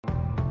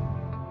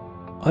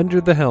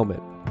Under the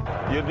Helmet,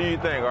 You do your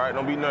thing, all right?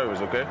 Don't be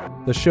nervous, okay?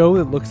 the show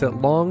that looks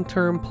at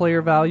long-term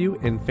player value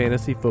in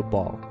fantasy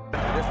football.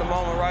 It's the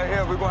moment right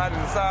here. We're going to have to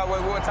decide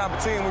what type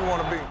of team we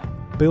want to be.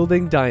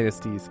 Building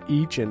dynasties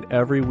each and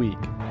every week.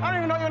 I don't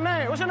even know your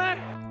name. What's your name?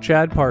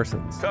 Chad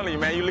Parsons, Telling you,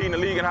 man, you leading the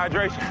league in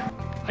hydration.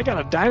 I got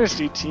a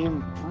dynasty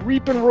team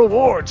reaping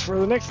rewards for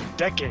the next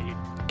decade.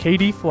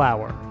 Katie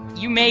Flower,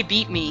 You may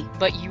beat me,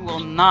 but you will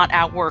not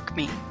outwork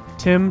me.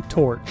 Tim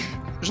Torch.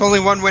 There's only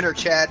one winner,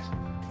 Chad.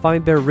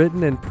 Find their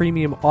written and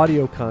premium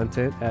audio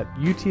content at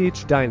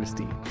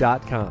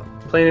uthdynasty.com.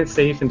 Playing it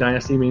safe in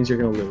Dynasty means you're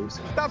going to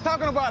lose. Stop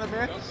talking about it,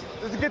 man.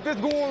 Let's get this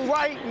going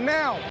right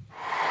now.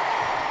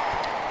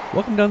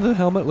 Welcome down to the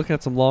Helmet, looking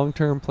at some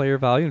long-term player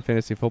value in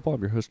fantasy football.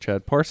 I'm your host,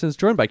 Chad Parsons,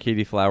 joined by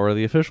Katie Flower,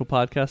 the official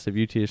podcast of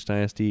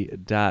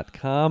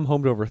uthdynasty.com,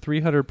 home to over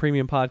 300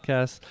 premium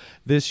podcasts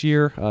this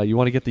year. You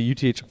want to get the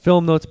UTH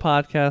Film Notes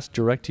podcast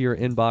direct to your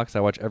inbox. I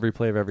watch every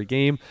play of every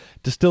game,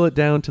 distill it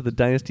down to the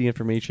dynasty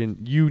information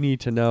you need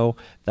to know.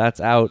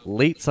 That's out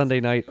late Sunday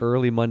night,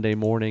 early Monday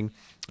morning.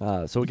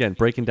 So again,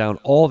 breaking down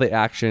all the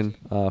action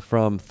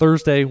from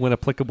Thursday, when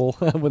applicable,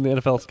 when the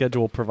NFL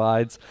schedule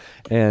provides,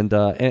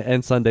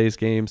 and Sunday's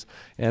games.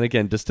 And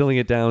again, distilling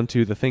it down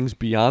to the things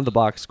beyond the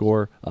box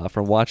score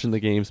from watching the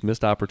games,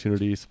 missed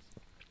opportunities,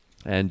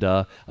 and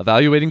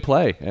evaluating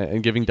play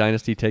and giving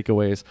dynasty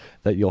takeaways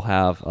that you'll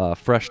have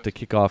fresh to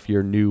kick off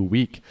your new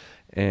week.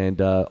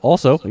 And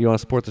also, you want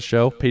to support the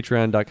show,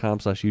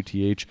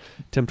 patreon.com/UTH.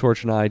 Tim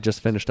Torch and I just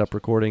finished up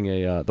recording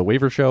the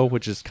waiver show,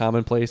 which is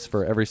commonplace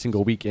for every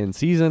single week in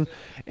season.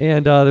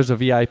 And there's a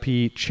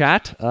VIP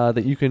chat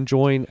that you can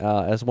join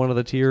as one of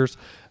the tiers,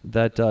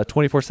 that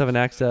 24/7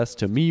 access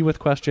to me with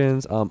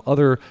questions,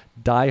 other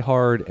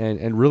diehard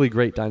and really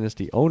great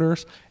dynasty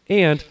owners.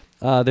 And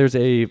there's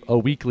a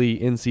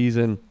weekly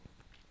in-season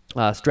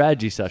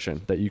strategy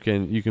session that you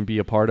can be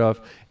a part of,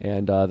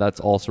 and that's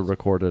also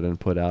recorded and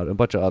put out, and a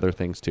bunch of other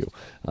things too.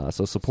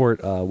 So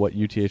support what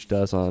UTH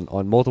does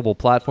on multiple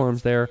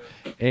platforms there.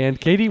 And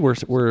Katie,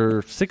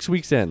 we're 6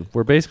 weeks in.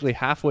 We're basically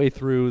halfway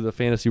through the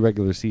fantasy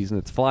regular season.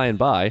 It's flying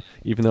by,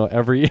 even though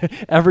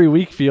every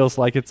week feels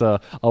like it's a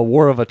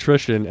war of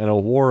attrition and a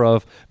war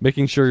of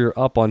making sure you're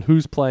up on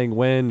who's playing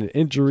when, and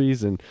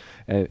injuries and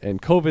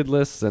COVID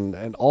lists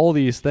and all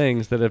these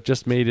things that have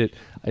just made it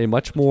a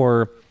much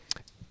more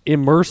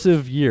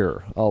immersive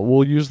year.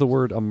 We'll use the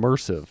word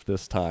immersive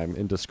this time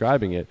in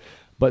describing it.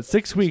 But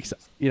 6 weeks,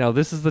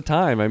 this is the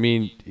time. I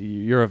mean,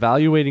 you're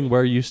evaluating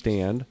where you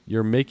stand.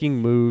 You're making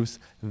moves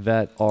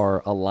that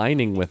are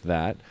aligning with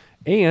that.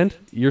 And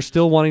you're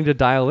still wanting to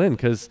dial in,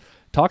 because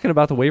talking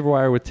about the waiver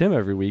wire with Tim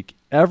every week,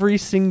 every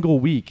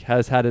single week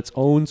has had its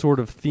own sort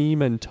of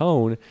theme and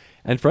tone.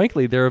 And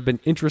frankly, there have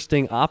been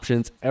interesting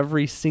options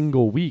every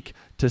single week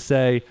to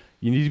say,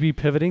 you need to be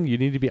pivoting. You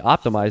need to be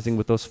optimizing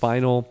with those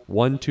final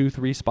 1, 2,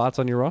 3 spots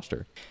on your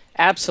roster.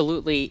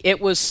 Absolutely.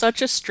 It was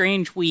such a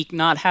strange week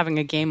not having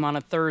a game on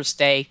a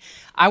Thursday.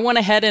 I went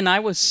ahead and I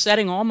was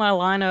setting all my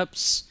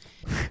lineups.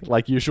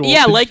 Like usual?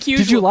 Yeah, like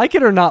usual. Did you like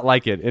it or not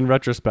like it in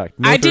retrospect?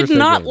 I did Thursday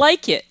not game.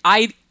 like it.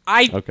 I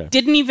Okay.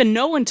 didn't even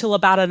know until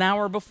about an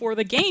hour before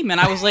the game,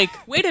 and I was like,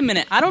 wait a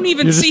minute, I don't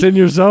even You're see... just in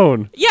your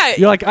zone. Yeah.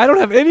 You're like, I don't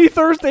have any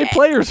Thursday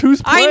players.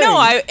 Who's playing? I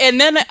know.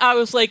 And then I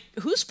was like,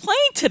 who's playing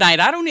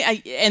tonight?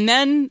 And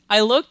then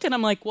I looked and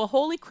I'm like, well,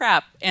 holy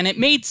crap. And it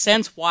made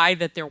sense why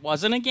that there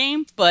wasn't a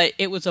game, but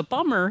it was a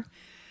bummer.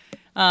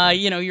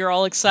 You're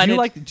all excited.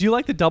 Do you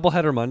like the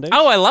doubleheader Monday?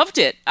 Oh, I loved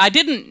it. I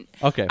didn't.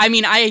 Okay. I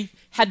mean, I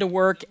had to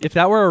work. If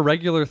that were a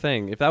regular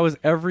thing, if that was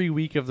every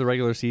week of the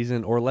regular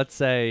season, or let's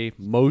say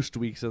most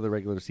weeks of the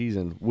regular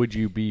season, would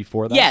you be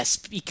for that? Yes,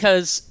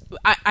 because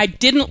I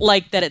didn't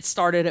like that it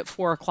started at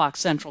 4 o'clock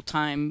Central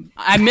Time.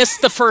 I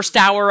missed the first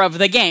hour of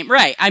the game.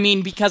 Right. I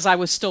mean, because I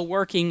was still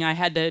working, I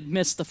had to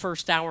miss the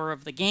first hour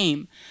of the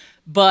game.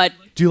 But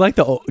do you like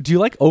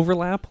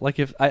overlap? Like,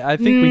 if I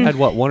think we had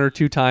 1 or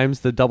 2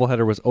 times the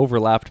doubleheader was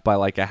overlapped by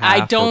like a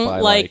half. I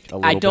don't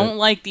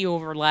like the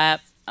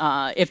overlap.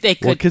 If they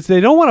could, because they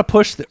don't want to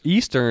push the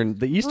Eastern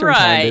right.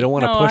 time. They don't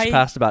want to push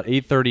past about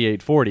 8:30,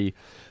 8:40.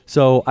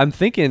 So I'm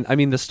thinking,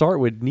 the start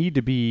would need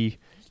to be,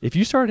 if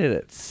you started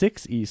at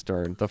 6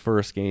 Eastern, the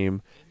first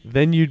game,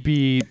 then you'd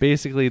be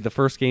basically the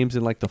first game's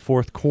in like the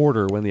fourth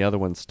quarter when the other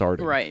one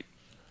started. Right.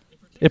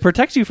 It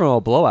protects you from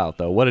a blowout,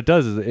 though. What it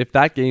does is, if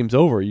that game's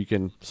over, you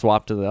can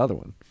swap to the other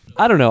one.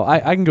 I don't know.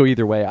 I can go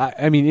either way.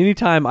 I mean,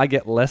 anytime I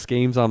get less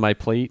games on my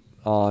plate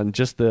on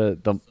just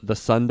the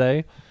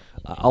Sunday,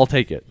 I'll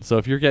take it. So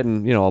if you're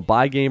getting, a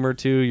bye game or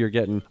two, you're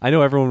getting. I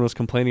know everyone was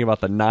complaining about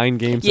the 9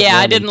 games. Yeah,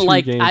 I didn't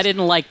like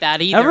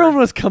that either. Everyone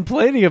was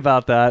complaining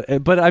about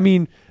that, but I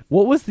mean,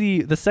 what was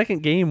the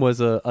second game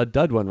was a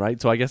dud one, right?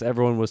 So I guess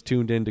everyone was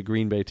tuned into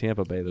Green Bay,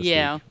 Tampa Bay this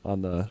week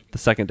on the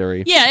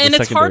secondary. Yeah, and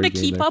it's hard to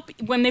keep up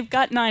when they've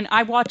got 9.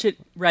 I watch it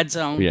Red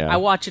Zone. Yeah. I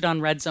watch it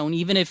on Red Zone,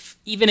 even if.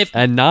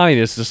 And 9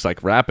 is just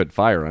like rapid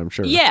fire, I'm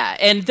sure. Yeah,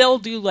 and they'll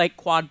do like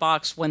quad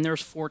box when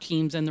there's 4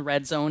 teams in the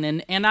Red Zone,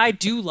 and I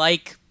do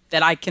like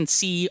that I can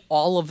see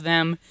all of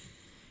them,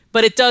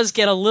 but it does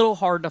get a little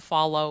hard to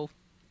follow,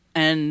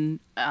 and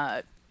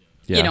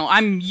you know,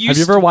 I'm used. Have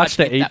you ever to watched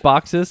the watching 8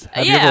 boxes?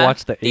 Have you ever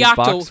watched the 8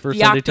 box for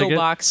Sunday Ticket?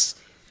 Box.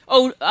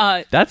 Oh,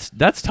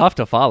 that's tough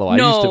to follow.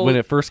 No. I used to when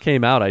it first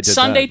came out. I did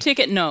Sunday that.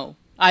 Ticket. No,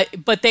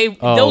 but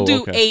they'll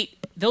do okay. 8.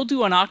 They'll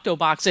do an Octo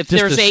Box if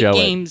Just there's to 8 show it.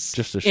 games.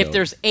 Just to show if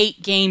there's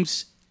 8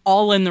 games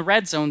all in the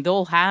red zone,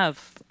 they'll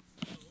have.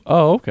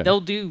 Oh, okay. They'll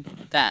do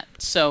that.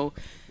 So.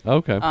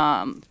 Okay.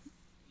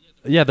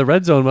 Yeah, the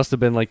red zone must have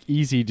been like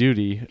easy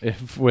duty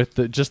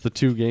with just the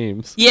 2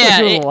 games. Yeah,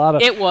 it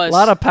was a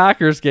lot of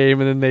Packers game,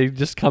 and then they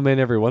just come in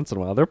every once in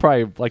a while. They're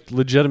probably like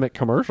legitimate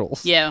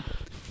commercials. Yeah.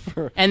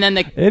 And then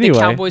the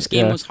Cowboys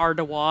game was hard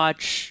to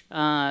watch.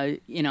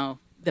 You know,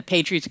 the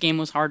Patriots game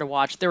was hard to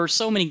watch. There were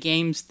so many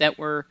games that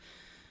were,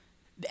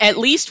 at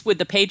least with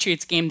the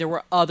Patriots game, there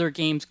were other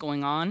games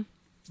going on,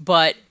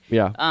 but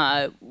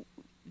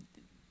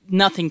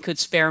nothing could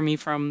spare me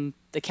from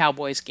the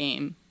Cowboys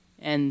game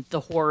and the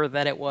horror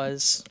that it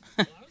was.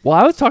 Well,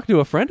 I was talking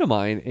to a friend of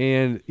mine,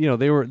 and you know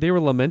they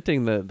were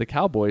lamenting the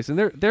Cowboys, and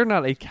they're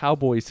not a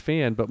Cowboys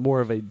fan, but more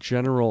of a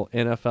general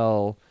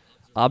NFL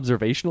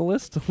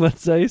observationalist,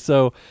 let's say.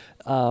 So,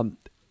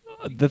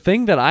 the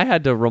thing that I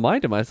had to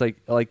remind him, I was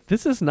like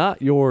this is not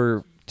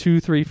your 2,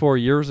 3, 4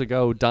 years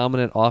ago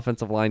dominant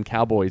offensive line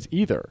Cowboys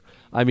either.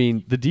 I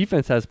mean, the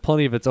defense has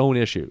plenty of its own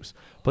issues,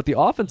 but the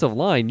offensive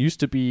line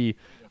used to be,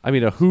 I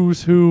mean, a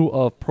who's who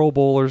of Pro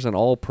Bowlers and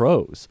all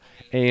pros.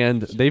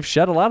 And they've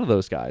shed a lot of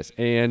those guys.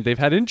 And they've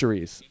had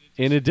injuries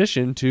in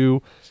addition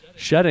to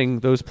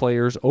shedding those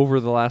players over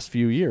the last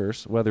few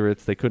years, whether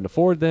it's they couldn't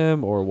afford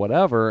them or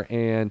whatever,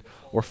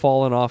 or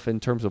fallen off in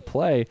terms of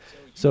play.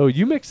 So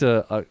you mix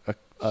a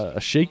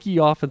shaky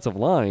offensive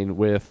line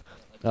with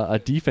a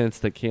defense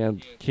that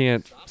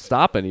can't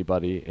stop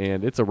anybody,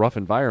 and it's a rough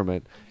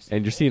environment.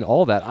 And you're seeing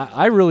all that.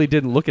 I really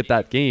didn't look at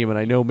that game, and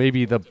I know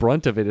maybe the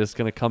brunt of it is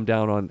going to come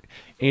down on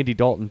Andy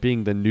Dalton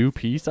being the new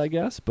piece, I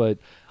guess. But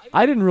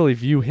I didn't really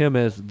view him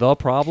as the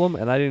problem,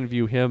 and I didn't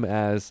view him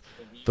as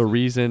the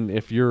reason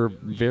if you're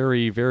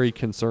very, very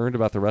concerned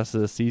about the rest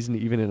of the season,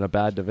 even in a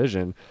bad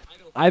division.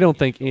 I don't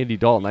think Andy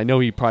Dalton, I know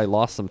he probably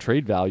lost some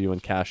trade value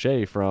and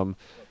cachet from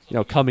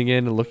coming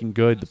in and looking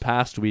good the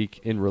past week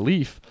in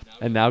relief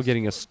and now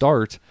getting a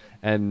start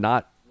and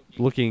not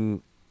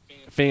looking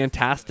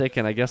fantastic,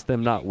 and I guess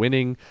them not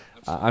winning.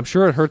 I'm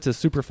sure it hurts his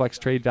Superflex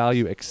trade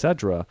value,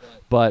 etc.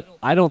 But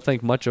I don't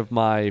think much of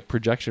my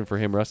projection for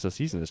him rest of the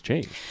season has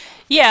changed.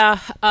 Yeah,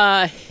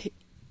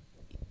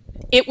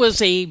 it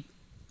was a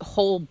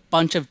whole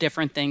bunch of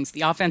different things.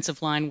 The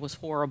offensive line was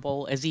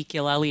horrible.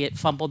 Ezekiel Elliott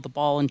fumbled the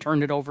ball and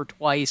turned it over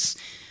twice.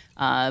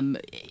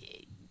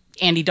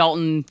 Andy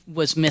Dalton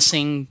was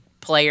missing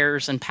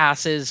players and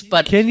passes,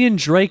 but Kenyon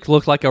Drake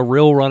looked like a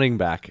real running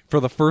back for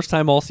the first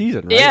time all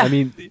season, right? Yeah. I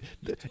mean,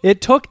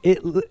 it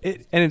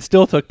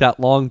still took that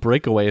long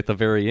breakaway at the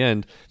very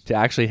end to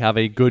actually have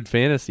a good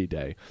fantasy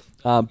day.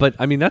 But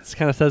I mean, that's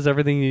kind of says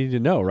everything you need to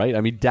know, right?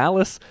 I mean,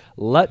 Dallas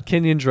let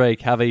Kenyon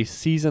Drake have a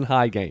season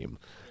high game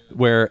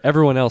where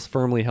everyone else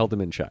firmly held him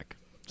in check.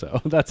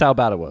 So that's how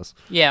bad it was.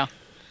 Yeah,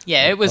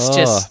 it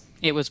was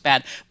it was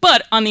bad.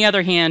 But on the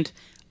other hand,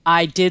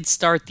 I did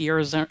start the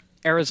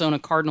Arizona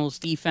Cardinals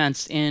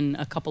defense in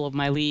a couple of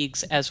my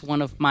leagues as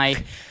one of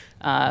my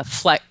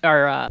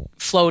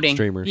floating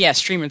streamers. Yeah,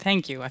 streamer.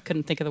 Thank you. I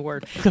couldn't think of the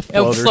word.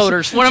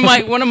 Floaters. One of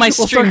my We'll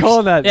streamers. start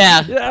calling that.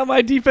 Yeah,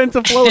 my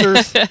defensive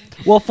floaters.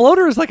 Well,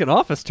 floater is like an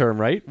office term,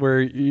 right?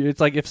 Where it's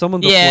like if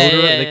someone's a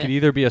floater, they could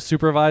either be a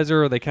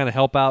supervisor or they kind of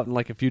help out in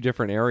like a few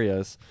different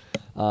areas,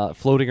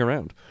 floating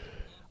around.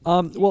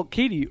 Well,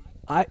 Katie,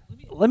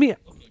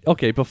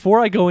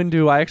 before I go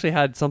into, I actually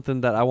had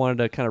something that I wanted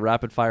to kind of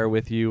rapid fire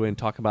with you and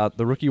talk about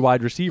the rookie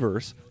wide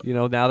receivers,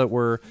 now that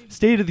we're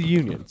State of the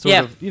Union.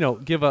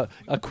 Give a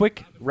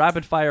quick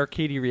rapid fire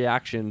Katie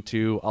reaction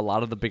to a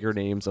lot of the bigger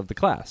names of the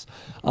class.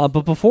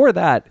 But before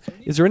that,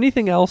 is there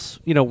anything else,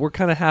 we're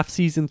kind of half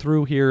season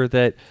through here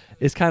that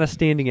is kind of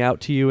standing out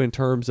to you in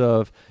terms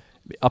of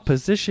a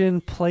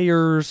position,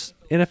 players,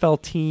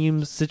 NFL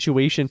teams,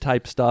 situation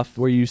type stuff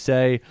where you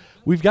say,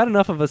 we've got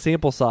enough of a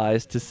sample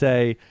size to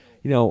say,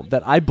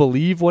 that I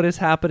believe what is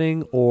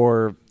happening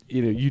or,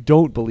 you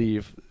don't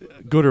believe,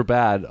 good or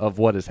bad, of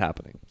what is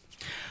happening?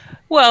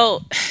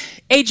 Well,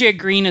 AJ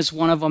Green is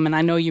one of them, and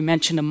I know you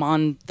mentioned him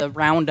on the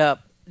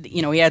roundup.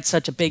 He had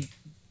such a big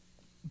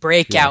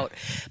breakout,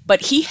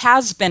 but he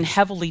has been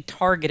heavily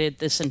targeted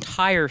this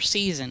entire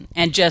season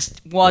and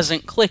just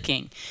wasn't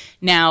clicking.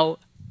 Now,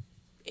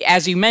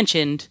 as you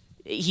mentioned,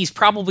 he's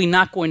probably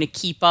not going to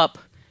keep up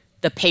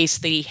the pace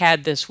that he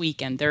had this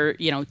weekend.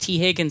 T.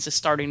 Higgins is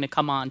starting to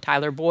come on.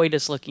 Tyler Boyd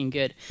is looking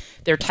good.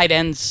 Their tight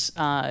ends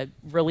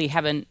really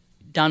haven't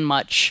done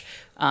much.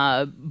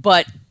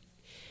 But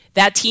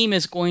that team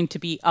is going to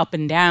be up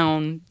and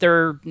down.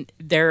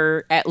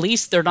 They're at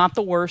least they're not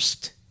the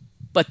worst,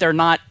 but they're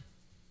not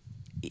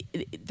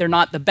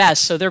the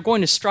best. So they're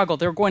going to struggle.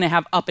 They're going to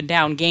have up and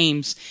down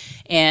games.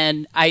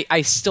 And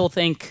I still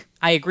think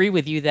I agree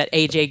with you that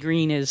AJ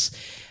Green is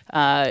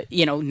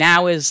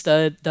now is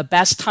the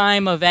best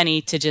time of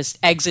any to just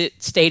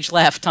exit stage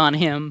left on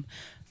him.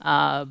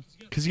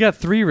 Because you got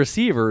 3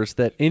 receivers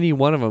that any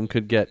one of them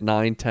could get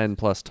 9, 10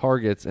 plus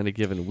targets in a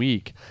given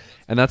week,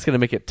 and that's going to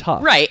make it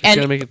tough. Right. It's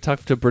going to make it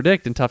tough to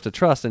predict and tough to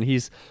trust, and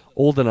he's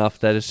old enough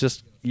that it's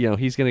just,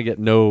 he's going to get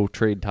no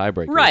trade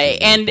tiebreakers.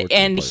 Right,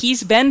 and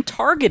he's been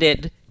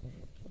targeted,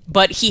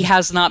 but he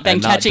has not been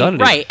And not catching. done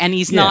anything. Right, and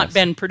he's not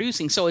been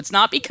producing. So it's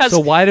not because... So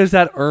why does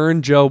that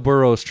earn Joe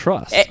Burrow's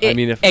trust? I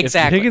mean, if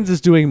Higgins is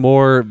doing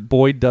more,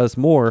 Boyd does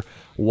more,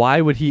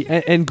 why would he...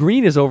 And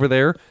Green is over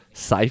there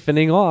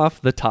siphoning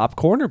off the top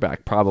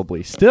cornerback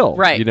probably still,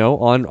 right.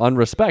 On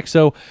respect.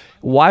 So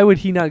why would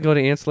he not go to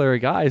ancillary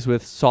guys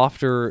with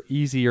softer,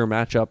 easier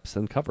matchups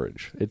and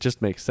coverage? It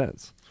just makes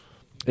sense,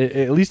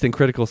 at least in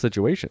critical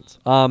situations.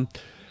 So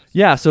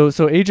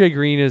AJ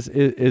Green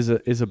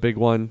is a big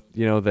one,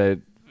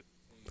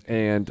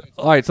 And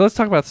all right, so let's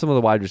talk about some of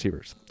the wide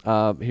receivers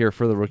here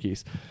for the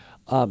rookies.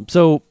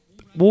 So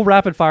we'll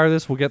rapid fire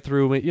this. We'll get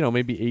through,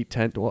 maybe 8,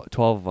 10,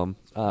 12 of them.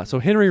 So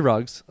Henry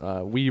Ruggs,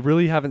 we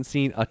really haven't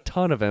seen a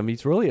ton of him.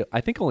 He's really,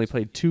 I think, only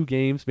played 2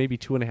 games, maybe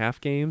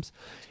 2.5 games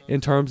in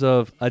terms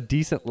of a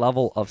decent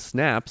level of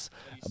snaps,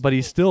 but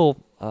he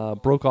still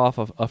broke off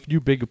a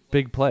few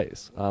big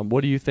plays.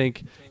 What do you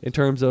think in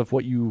terms of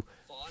what you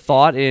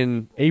thought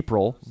in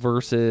April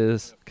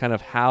versus kind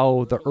of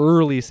how the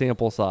early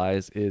sample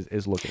size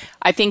is looking?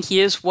 I think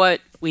he is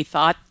what we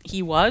thought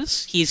he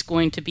was. He's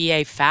going to be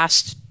a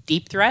fast,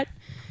 deep threat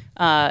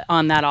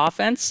on that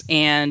offense,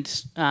 and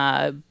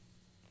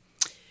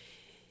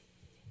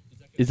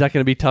is that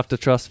going to be tough to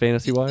trust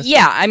fantasy-wise?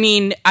 Yeah, I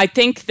mean, I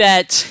think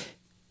that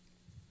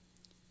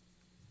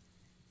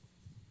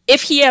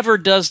if he ever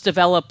does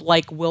develop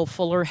like Will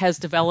Fuller has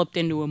developed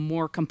into a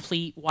more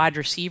complete wide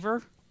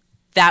receiver,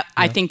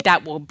 I think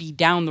that will be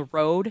down the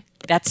road.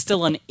 That's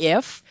still an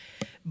if.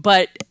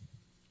 But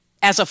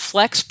as a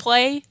flex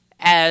play,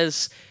 I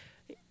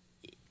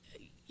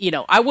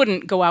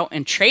wouldn't go out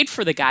and trade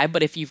for the guy,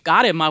 but if you've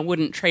got him, I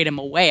wouldn't trade him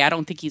away. I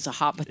don't think he's a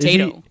hot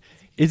potato.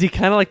 Is he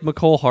kind of like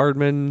McCole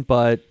Hardman,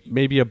 but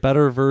maybe a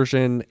better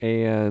version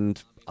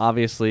and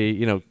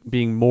obviously,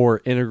 being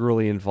more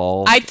integrally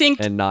involved, I think,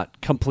 and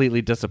not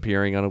completely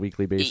disappearing on a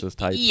weekly basis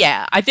type?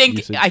 Yeah, I think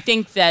usage? I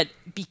think that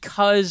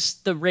because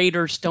the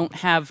Raiders don't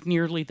have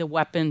nearly the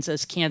weapons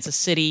as Kansas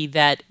City,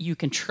 that you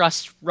can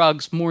trust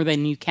Ruggs more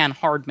than you can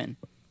Hardman,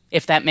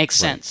 if that makes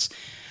sense.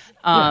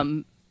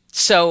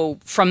 So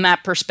from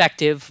that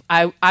perspective,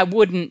 I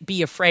wouldn't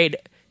be afraid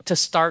to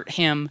start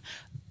him.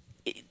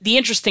 The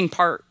interesting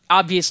part,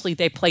 obviously,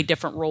 they play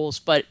different roles,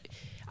 but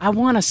I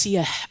want to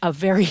see a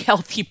very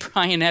healthy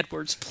Bryan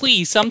Edwards,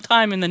 please,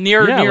 sometime in the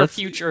near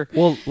future.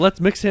 Well,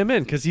 let's mix him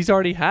in because he's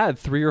already had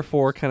 3 or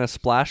 4 kind of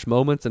splash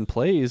moments and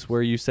plays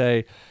where you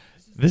say,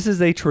 this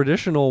is a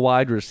traditional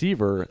wide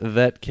receiver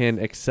that can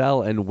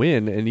excel and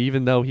win. And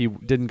even though he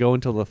didn't go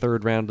until the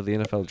 3rd round of the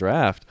NFL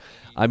draft,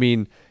 I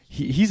mean,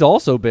 he's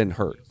also been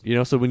hurt.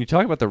 So when you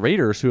talk about the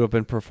Raiders who have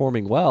been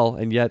performing well,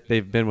 and yet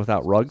they've been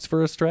without Ruggs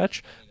for a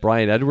stretch,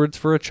 Bryan Edwards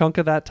for a chunk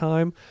of that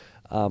time.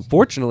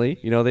 Fortunately,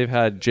 they've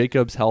had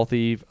Jacobs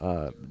healthy,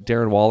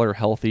 Darren Waller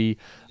healthy,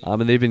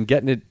 and they've been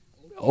getting it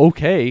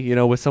okay,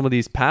 with some of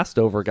these passed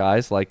over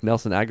guys like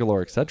Nelson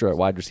Aguilar, etc. at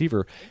wide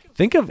receiver.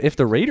 Think of if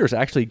the Raiders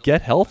actually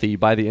get healthy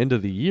by the end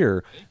of the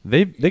year,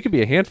 they could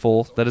be a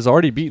handful that has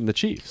already beaten the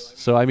Chiefs.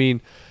 So, I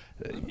mean,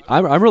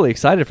 I'm really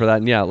excited for that.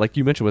 And yeah, like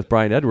you mentioned with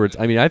Bryan Edwards,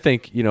 I mean, I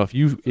think, if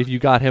you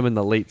got him in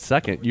the late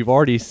 2nd, you've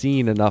already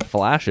seen enough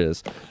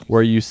flashes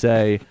where you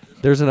say,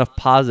 there's enough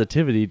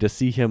positivity to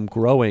see him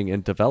growing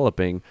and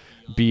developing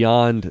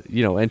beyond,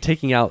 and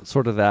taking out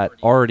sort of that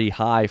already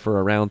high for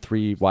a round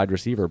 3 wide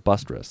receiver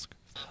bust risk.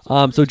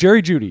 So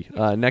Jerry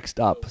Jeudy, next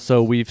up.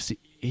 So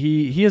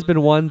he has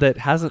been one that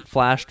hasn't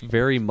flashed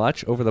very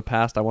much over the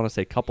past, I want to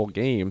say, couple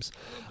games,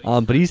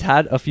 but he's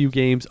had a few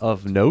games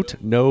of note.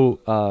 No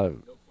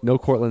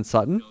Courtland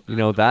Sutton.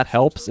 That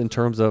helps in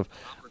terms of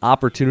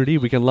opportunity.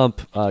 We can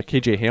lump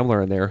KJ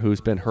Hamler in there, who's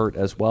been hurt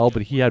as well,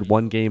 but he had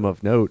 1 game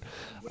of note.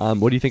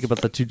 What do you think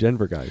about the 2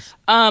 Denver guys?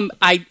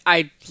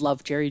 I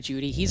love Jerry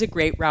Jeudy. He's a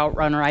great route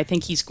runner. I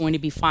think he's going to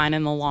be fine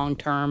in the long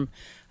term.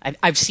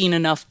 I've seen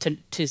enough to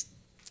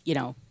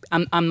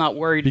I'm not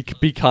worried.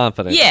 Be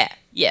confident. Yeah.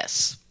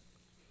 Yes.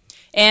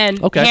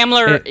 And okay.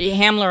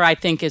 Hamler, I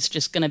think, is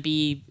just going to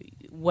be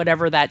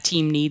whatever that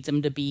team needs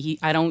him to be.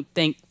 I don't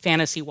think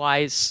fantasy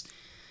wise,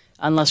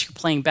 unless you're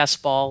playing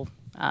best ball,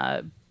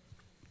 I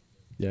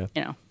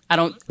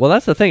don't. Well,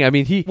 that's the thing. I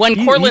mean,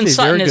 when Courtland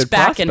Sutton is back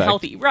prospect. And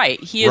healthy, right?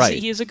 He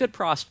is a good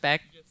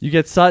prospect. You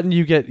get Sutton,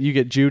 you get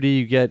Jeudy,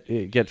 you get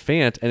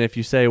Fant, and if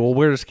you say, well,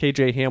 where does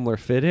KJ Hamler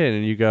fit in,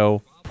 and you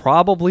go,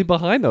 probably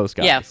behind those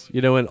guys.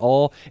 Yeah. In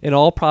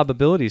all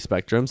probability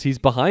spectrums, he's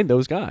behind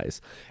those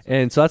guys,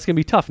 and so that's gonna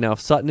be tough. Now,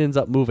 if Sutton ends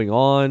up moving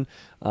on,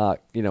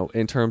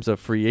 in terms of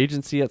free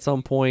agency at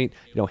some point,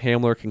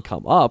 Hamler can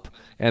come up,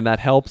 and that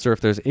helps. Or if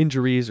there's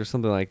injuries or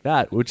something like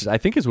that, which I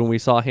think is when we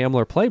saw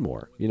Hamler play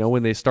more.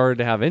 When they started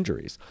to have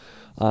injuries.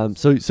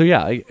 So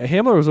yeah,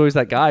 Hamler was always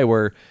that guy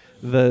where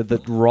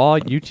the raw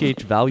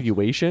UTH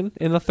valuation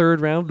in the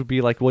 3rd round would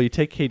be like, well, you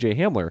take KJ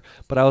Hamler,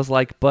 but I was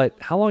like, but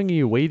how long are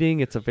you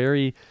waiting? It's a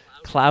very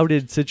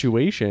clouded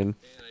situation,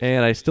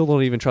 and I still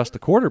don't even trust the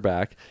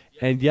quarterback.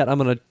 And yet I'm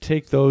going to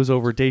take those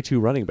over day 2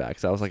 running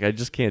backs. I was like, I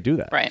just can't do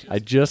that. Right. I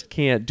just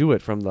can't do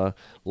it from the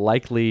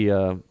likely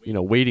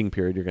waiting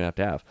period you're going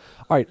to have.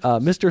 All right,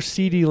 Mr.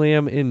 CeeDee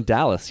Lamb in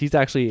Dallas. He's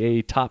actually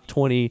a top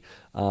 20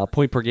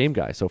 point per game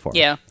guy so far.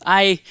 Yeah,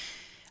 I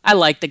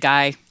like the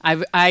guy.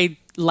 I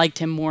liked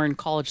him more in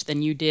college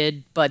than you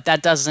did, but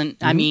that doesn't.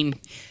 I mean,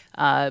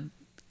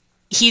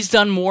 he's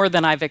done more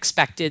than I've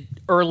expected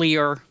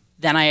earlier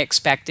than I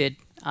expected.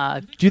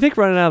 Do you think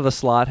running out of the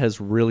slot has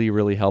really,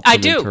 really helped him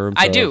in terms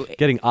of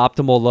getting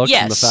optimal looks?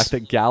 Yes. And the fact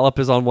that Gallup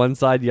is on one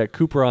side, you got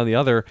Cooper on the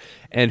other,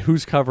 and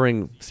who's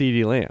covering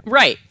CeeDee Lamb?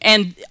 Right,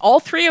 and all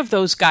 3 of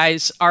those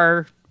guys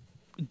are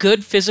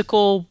good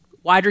physical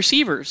wide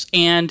receivers,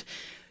 and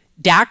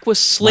Dak was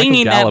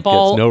slinging Michael Gallup that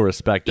ball. Gets no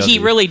respect, does he? He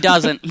really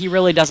doesn't. He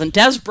really doesn't.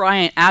 Des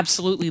Bryant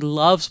absolutely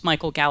loves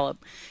Michael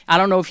Gallup. I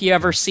don't know if you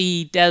ever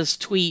see Des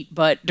tweet,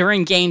 but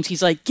during games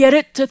he's like, "Get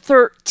it to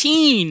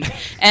 13,"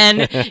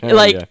 and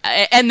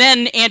and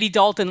then Andy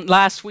Dalton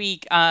last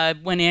week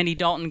when Andy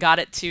Dalton got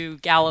it to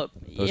Gallup,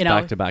 Those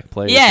back-to-back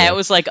plays. Yeah, it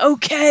was like,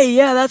 okay,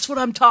 yeah, that's what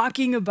I'm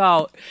talking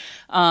about.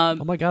 Oh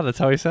my God, that's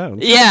how he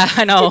sounds. Yeah,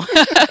 I know,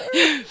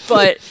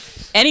 but.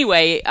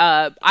 Anyway,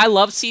 I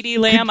love CeeDee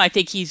Lamb. I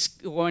think he's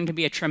going to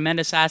be a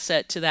tremendous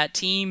asset to that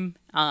team.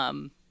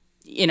 I'm.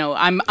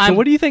 So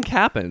what do you think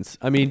happens?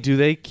 I mean, do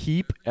they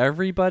keep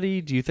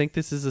everybody? Do you think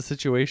this is a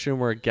situation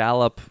where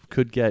Gallup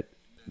could get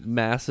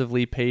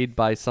massively paid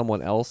by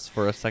someone else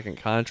for a second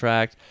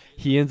contract?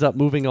 He ends up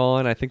moving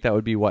on. I think that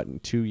would be in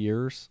 2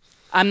 years?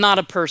 I'm not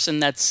a person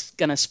that's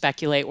going to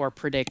speculate or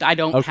predict. I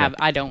don't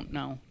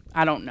know.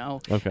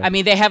 Okay. I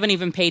mean, they haven't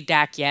even paid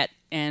Dak yet.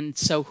 And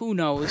so who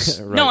knows?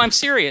 Right. No, I'm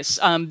serious.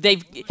 And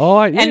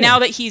now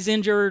that he's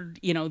injured,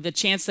 the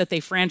chance that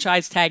they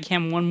franchise tag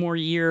him one more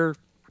year,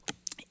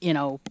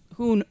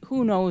 who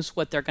knows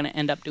what they're going to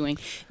end up doing.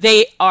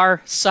 They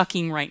are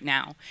sucking right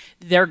now.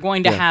 They're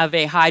going to have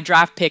a high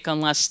draft pick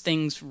unless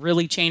things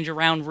really change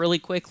around really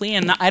quickly,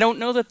 and I don't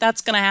know that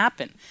that's going to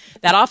happen.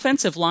 That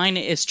offensive line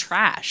is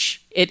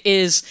trash. It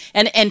is,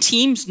 and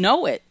teams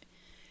know it.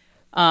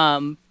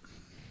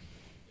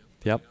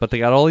 Yep, but they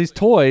got all these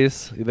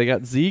toys. They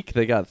got Zeke.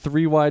 They got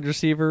 3 wide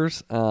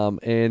receivers.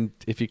 And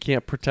if you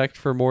can't protect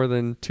for more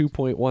than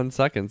 2.1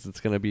 seconds, it's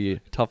going to be a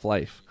tough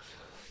life.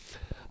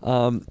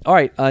 All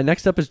right,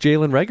 next up is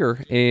Jalen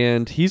Reagor,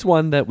 and he's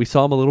one that we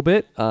saw him a little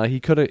bit.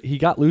 He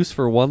got loose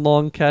for one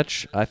long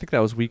catch. I think that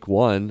was week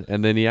 1,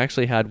 and then he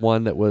actually had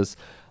one that was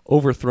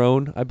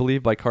overthrown, I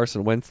believe, by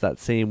Carson Wentz that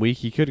same week.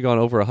 He could have gone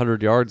over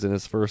 100 yards in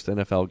his first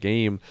NFL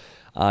game.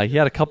 He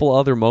had a couple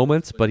other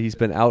moments, but he's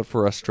been out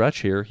for a stretch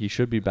here. He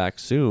should be back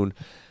soon.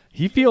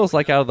 He feels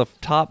like out of the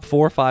top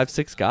 4, 5,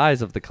 6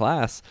 guys of the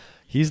class,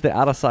 he's the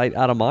out of sight,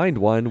 out of mind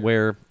one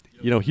where,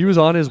 he was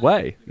on his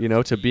way,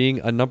 to being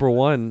a number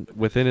 1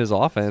 within his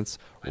offense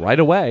right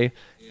away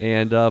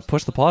and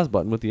push the pause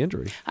button with the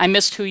injury. I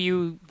missed who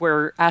you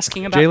were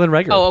asking about. Jalen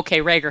Reagor. Oh, okay,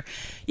 Reagor.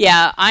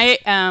 Yeah, I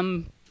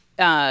am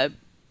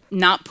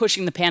not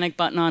pushing the panic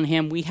button on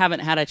him. We haven't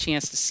had a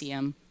chance to see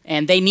him.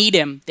 And they need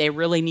him. They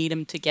really need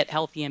him to get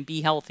healthy and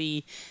be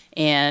healthy.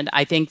 And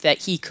I think that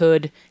he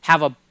could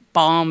have a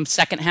bomb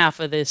second half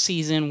of the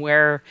season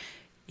where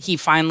he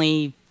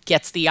finally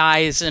gets the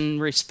eyes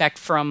and respect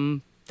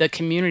from the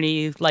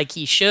community like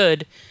he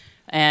should.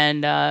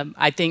 And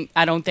I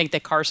don't think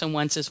that Carson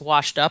Wentz is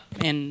washed up.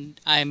 And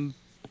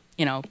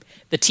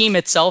the team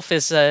itself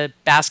is a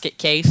basket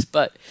case.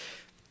 But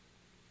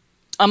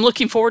I'm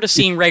looking forward to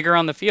seeing Reagor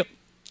on the field.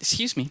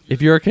 Excuse me.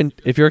 If you're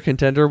a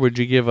contender, would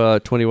you give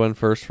a 21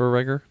 first for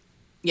Reagor?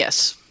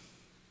 Yes.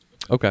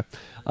 Okay.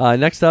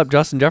 Next up,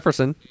 Justin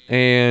Jefferson,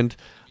 and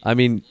I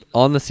mean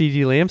on the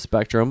CeeDee Lamb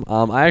spectrum,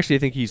 I actually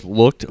think he's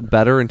looked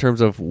better in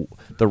terms of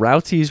the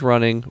routes he's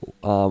running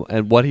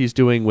and what he's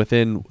doing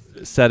within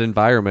said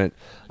environment.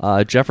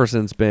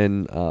 Jefferson's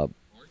been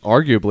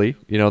arguably,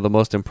 the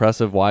most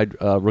impressive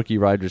rookie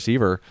wide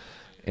receiver,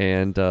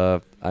 and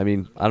I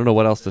mean I don't know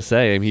what else to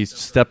say. I mean he's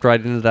stepped right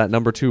into that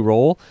number 2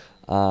 role.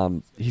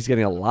 He's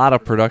getting a lot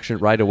of production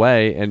right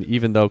away, and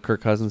even though Kirk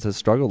Cousins has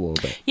struggled a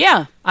little bit.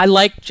 Yeah, I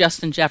like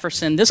Justin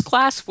Jefferson. This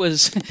class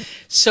was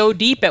so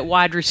deep at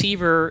wide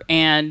receiver,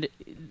 and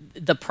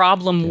the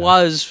problem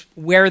was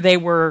where they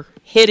were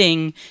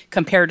hitting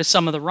compared to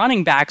some of the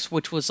running backs,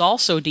 which was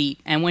also deep.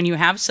 And when you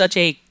have such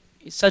a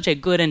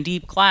good and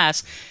deep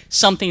class,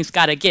 something's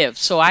got to give.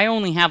 So I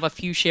only have a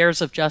few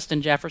shares of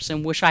Justin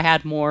Jefferson. Wish I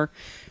had more.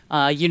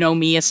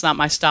 Me, it's not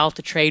my style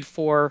to trade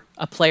for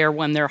a player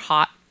when they're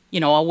hot.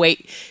 I'll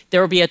wait.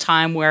 There will be a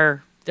time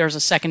where there's a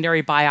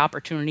secondary buy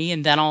opportunity,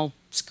 and then I'll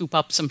scoop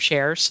up some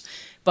shares.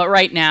 But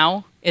right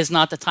now is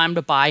not the time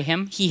to buy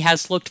him. He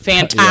has looked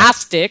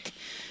fantastic.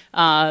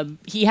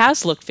 He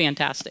has looked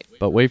fantastic.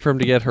 But wait for him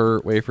to get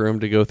hurt. Wait for him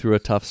to go through a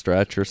tough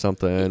stretch or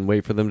something.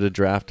 Wait for them to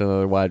draft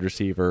another wide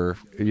receiver.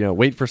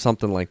 Wait for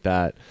something like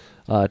that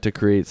to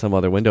create some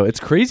other window. It's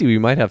crazy. We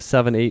might have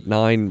 7, 8,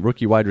 9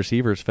 rookie wide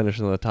receivers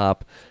finishing in the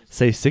top,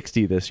 say,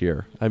 60 this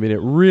year. I mean,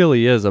 it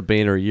really is a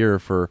banner year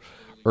for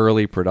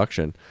early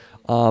production.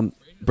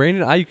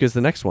 Brandon Ayuk is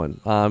the next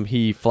one.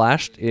 He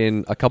flashed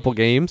in a couple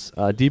games.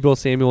 Deebo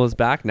Samuel is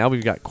back. Now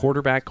we've got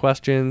quarterback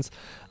questions.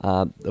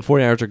 The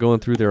 49ers are going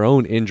through their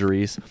own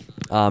injuries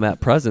at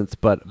present,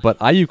 but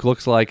Ayuk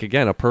looks like,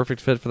 again, a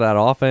perfect fit for that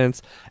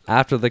offense.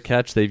 After the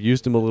catch, they've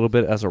used him a little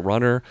bit as a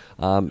runner.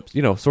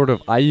 Sort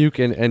of Ayuk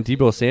and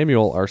Deebo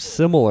Samuel are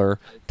similar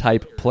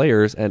type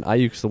players, and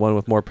Ayuk's the one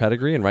with more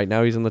pedigree, and right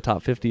now he's in the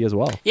top 50 as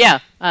well. Yeah.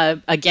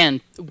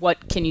 Again,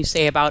 what can you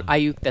say about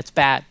Ayuk that's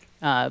bad?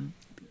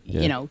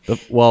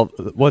 Well,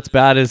 what's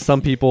bad is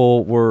some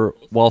people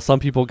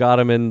got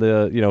him in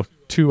the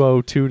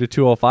 202 to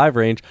 205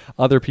 range,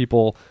 other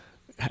people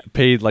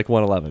paid like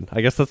 111. I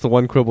guess that's the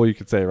one quibble you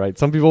could say, right?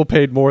 Some people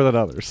paid more than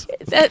others.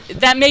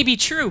 That may be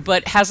true,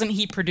 but hasn't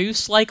he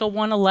produced like a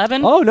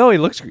 111? Oh no, he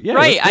looks right. He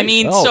looks I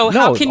mean, so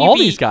how can you all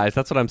be these guys?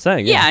 That's what I'm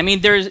saying. Yeah, I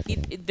mean, there's.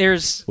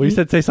 Well, you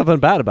said say something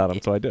bad about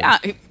him, so I did.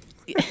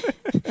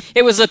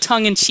 It was a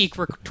tongue-in-cheek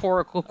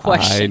rhetorical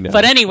question.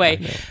 But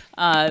anyway,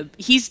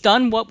 he's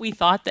done what we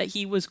thought that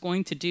he was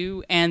going to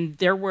do. And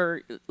there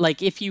were,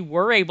 if you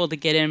were able to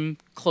get him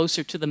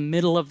closer to the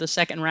middle of the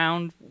second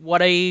round,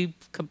 what a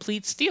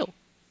complete steal.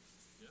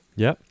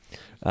 Yep.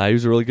 He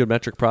was a really good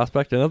metric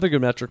prospect. Another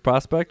good metric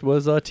prospect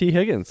was T.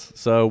 Higgins.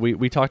 So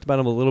we talked about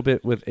him a little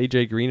bit with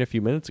A.J. Green a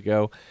few minutes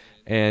ago.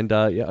 And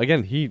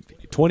again, he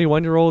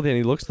 21-year-old, and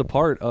he looks the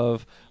part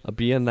of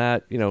being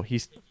that,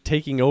 he's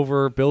taking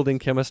over, building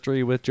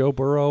chemistry with Joe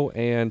Burrow,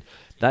 and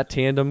that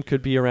tandem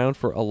could be around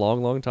for a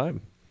long, long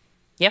time.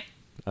 Yep.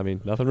 I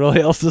mean, nothing really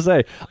else to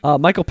say.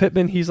 Michael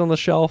Pittman, he's on the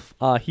shelf.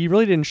 He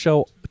really didn't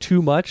show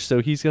too much,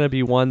 so he's going to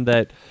be one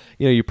that,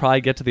 you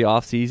probably get to the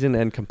offseason,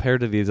 and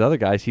compared to these other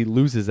guys, he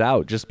loses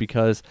out just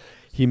because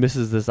he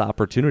misses this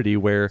opportunity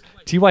where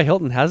T.Y.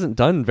 Hilton hasn't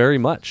done very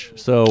much.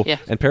 So,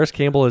 and Paris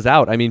Campbell is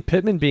out. I mean,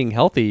 Pittman being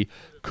healthy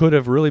could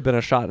have really been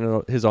a shot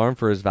in his arm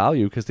for his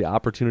value because the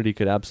opportunity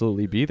could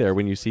absolutely be there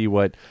when you see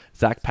what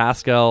Zach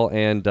Pascal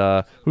and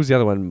who's the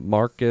other one?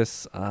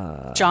 Marcus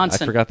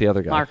Johnson. I forgot the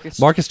other guy.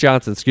 Marcus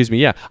Johnson, excuse me.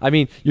 Yeah. I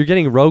mean, you're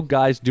getting rogue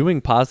guys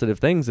doing positive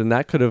things, and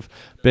that could have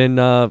been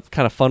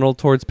kind of funneled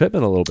towards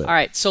Pittman a little bit. All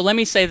right, so let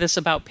me say this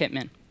about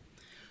Pittman.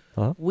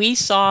 We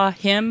saw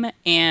him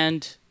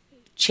and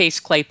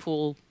Chase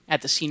Claypool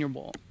at the Senior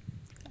Bowl,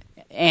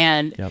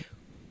 and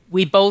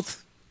we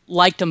both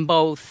liked them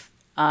both.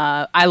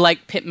 I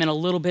like Pittman a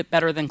little bit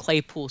better than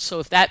Claypool. So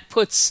if that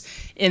puts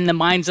in the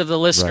minds of the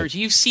listeners,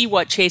 you see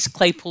what Chase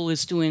Claypool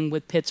is doing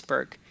with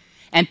Pittsburgh.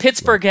 And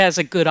Pittsburgh has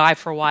a good eye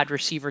for wide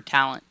receiver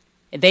talent.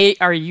 They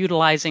are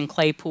utilizing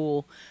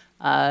Claypool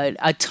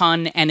a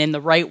ton and in the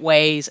right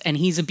ways, and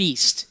he's a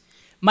beast.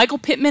 Michael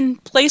Pittman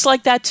plays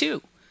like that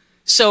too.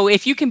 So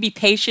if you can be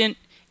patient,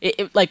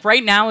 like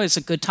right now is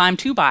a good time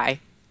to buy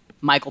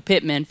Michael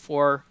Pittman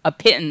for a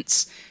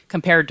pittance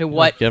compared to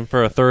what... Get him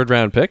for a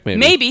third-round pick,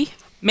 maybe.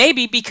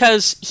 Maybe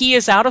because he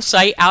is out of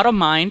sight, out of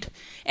mind.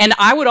 And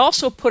I would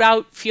also put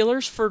out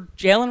feelers for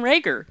Jalen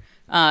Reagor.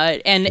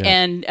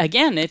 And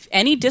again, if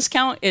any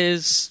discount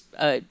is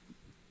a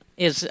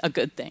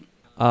good thing.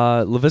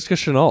 Laviska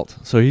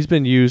Shenault. So he's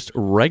been used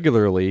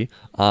regularly.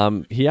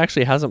 He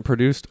actually hasn't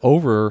produced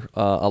over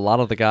a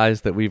lot of the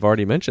guys that we've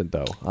already mentioned,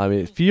 though. I mean,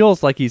 it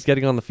feels like he's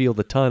getting on the field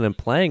a ton and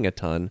playing a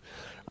ton.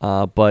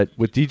 But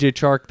with DJ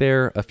Chark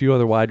there, a few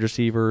other wide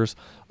receivers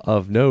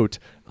of note.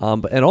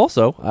 And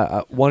also,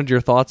 I wanted your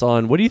thoughts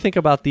on what do you think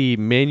about the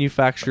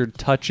manufactured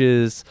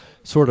touches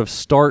sort of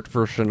start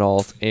for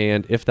Shenault,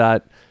 and if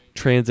that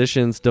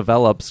transitions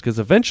develops, because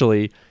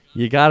eventually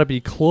you got to be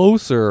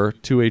closer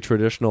to a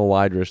traditional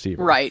wide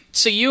receiver. Right.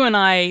 So you and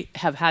I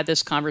have had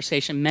this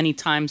conversation many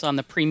times on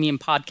the premium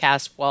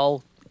podcast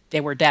while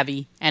they were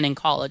Devy and in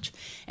college.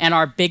 And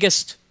our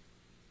biggest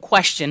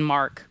question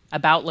mark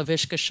about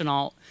Laviska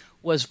Shenault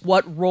was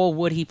what role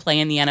would he play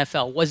in the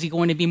NFL? Was he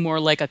going to be more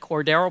like a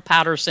Cordero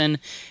Patterson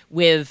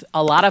with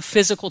a lot of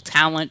physical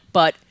talent,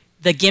 but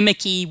the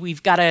gimmicky,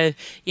 we've got to,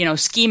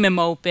 scheme him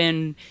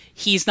open.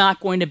 He's not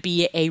going to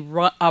be a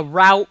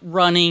route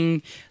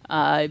running,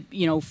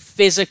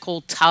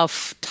 physical,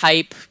 tough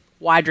type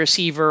wide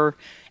receiver.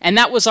 And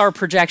that was our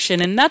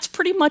projection. And that's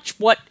pretty much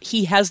what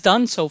he has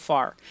done so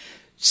far.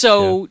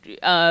 So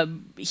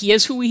he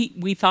is who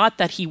we thought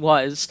that he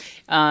was.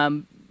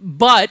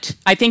 But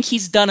I think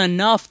he's done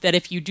enough that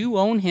if you do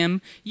own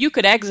him, you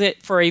could exit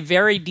for a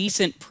very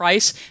decent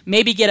price,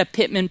 maybe get a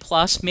Pittman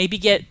plus, maybe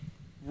get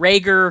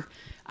Reagor.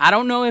 I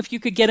don't know if you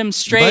could get him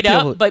straight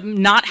up, but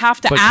not have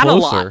to add a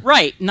lot.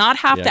 Right, not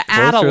have to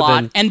add a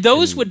lot. And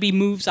those would be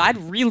moves I'd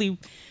really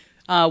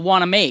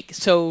want to make.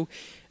 So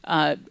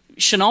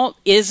Shenault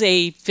is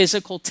a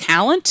physical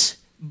talent,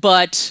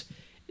 but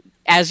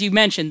as you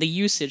mentioned, the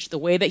usage, the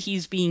way that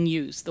he's being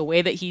used, the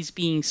way that he's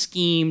being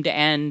schemed,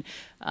 and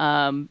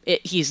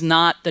he's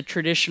not the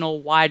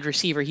traditional wide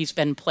receiver. He's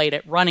been played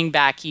at running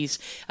back. He's,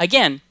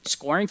 again,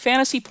 scoring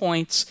fantasy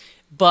points,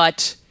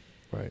 but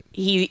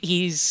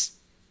he's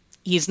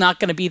not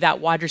going to be that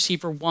wide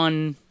receiver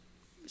one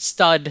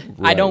stud,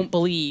 I don't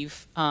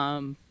believe.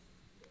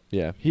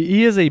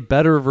 He is a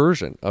better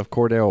version of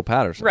Cordero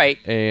Patterson. Right.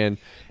 And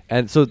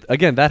And so,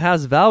 again, that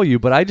has value,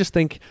 but I just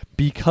think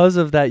because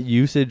of that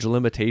usage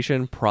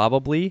limitation,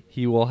 probably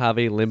he will have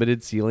a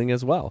limited ceiling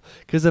as well.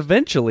 Because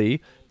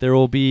eventually there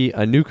will be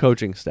a new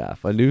coaching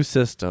staff, a new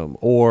system,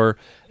 or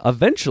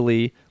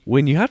eventually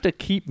when you have to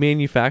keep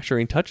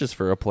manufacturing touches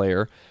for a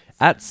player,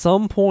 at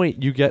some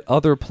point you get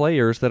other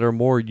players that are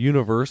more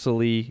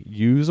universally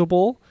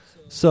usable,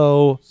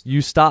 so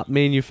you stop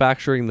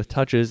manufacturing the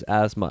touches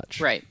as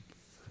much. Right.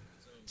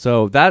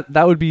 So that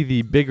would be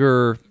the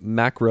bigger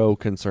macro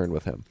concern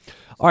with him.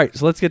 All right,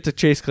 so let's get to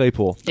Chase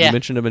Claypool. Yeah. You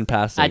mentioned him in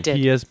passing. I did.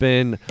 He has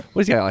been,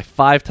 what has he got, like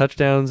 5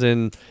 touchdowns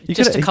in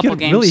Just a couple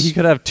games. Really, he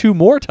could have 2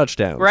 more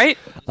touchdowns. Right.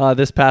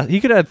 He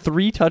could have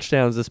 3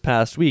 touchdowns this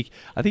past week.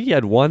 I think he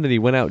had one that he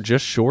went out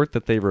just short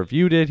that they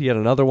reviewed it. He had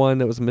another one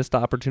that was a missed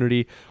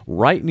opportunity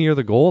right near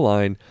the goal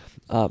line.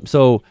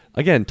 So,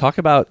 again, talk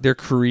about they're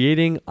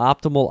creating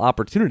optimal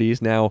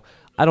opportunities. Now,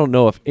 I don't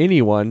know if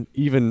anyone,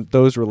 even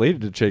those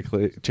related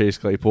to Chase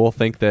Claypool,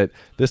 think that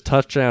this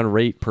touchdown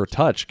rate per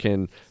touch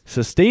can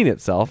sustain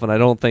itself, and I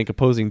don't think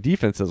opposing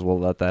defenses will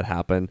let that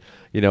happen,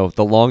 the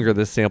longer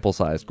this sample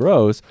size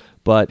grows.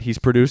 But he's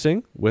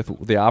producing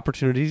with the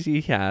opportunities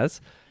he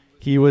has.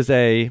 He was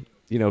a,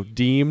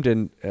 deemed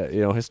and,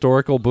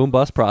 historical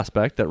boom-bust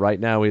prospect that right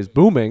now is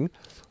booming.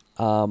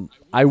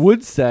 I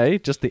would say,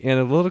 just the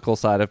analytical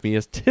side of me,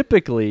 is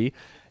typically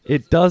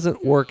it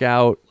doesn't work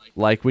out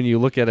like when you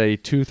look at a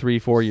 2, 3,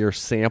 4 year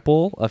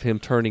sample of him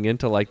turning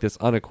into like this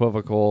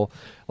unequivocal,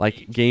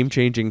 like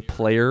game-changing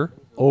player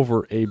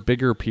over a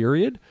bigger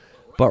period.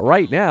 But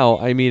right now,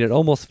 I mean, it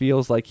almost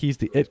feels like he's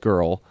the it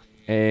girl.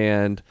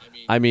 And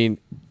I mean,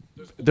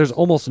 there's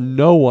almost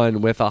no one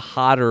with a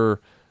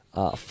hotter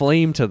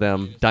flame to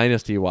them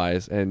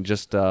dynasty-wise and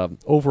just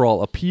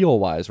overall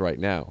appeal-wise right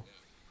now.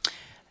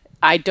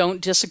 I don't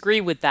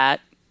disagree with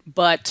that,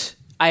 but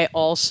I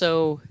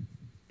also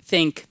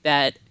think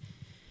that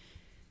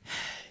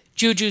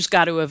Juju's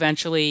got to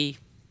eventually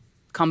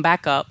come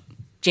back up.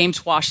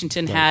 James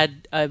Washington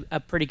had a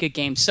pretty good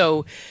game.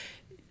 So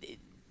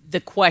the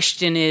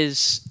question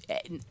is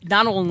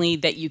not only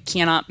that you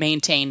cannot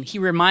maintain, he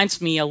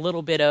reminds me a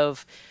little bit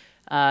of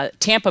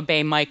Tampa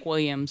Bay Mike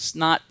Williams,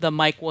 not the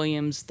Mike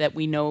Williams that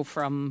we know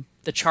from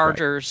the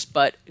Chargers,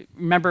 but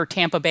remember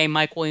Tampa Bay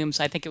Mike Williams,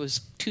 I think it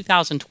was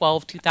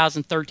 2012,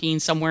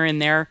 2013, somewhere in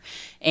there.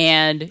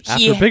 And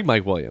after Big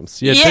Mike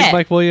Williams. You had Big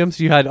Mike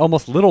Williams, you had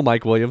almost Little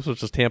Mike Williams,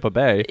 which was Tampa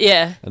Bay.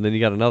 Yeah. And then you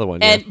got another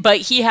one. But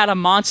he had a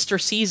monster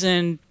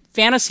season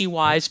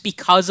fantasy-wise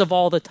because of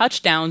all the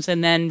touchdowns,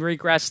 and then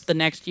regressed the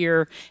next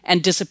year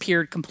and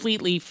disappeared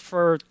completely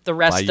for the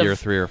rest by year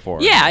 3 or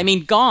 4. Yeah, I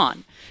mean,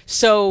 gone.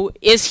 So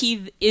is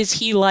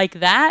he like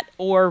that,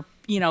 or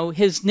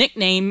his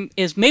nickname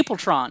is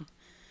Mapletron?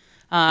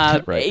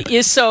 Right.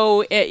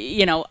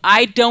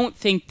 I don't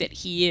think that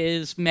he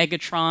is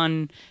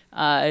Megatron.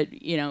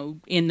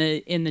 In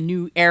the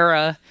new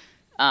era,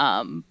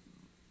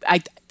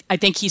 I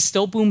think he's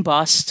still boom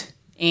bust,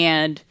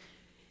 and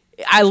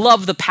I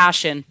love the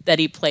passion that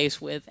he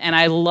plays with, and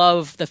I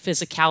love the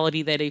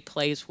physicality that he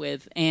plays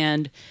with,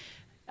 and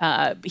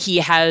he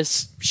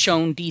has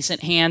shown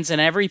decent hands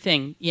and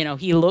everything.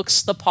 He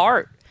looks the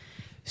part.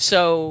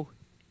 So,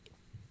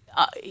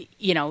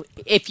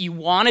 if you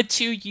wanted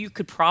to, you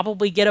could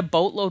probably get a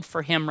boatload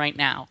for him right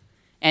now,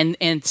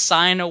 and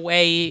sign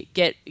away,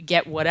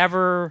 get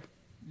whatever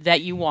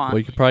that you want. Well,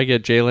 you could probably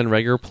get Jalen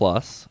Reagor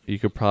plus. You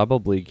could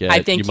probably get.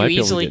 I think you might you be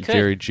able easily to get could.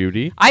 Jerry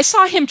Jeudy. I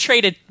saw him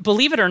traded,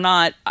 believe it or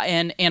not,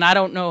 and I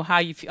don't know how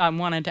you. I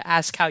wanted to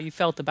ask how you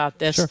felt about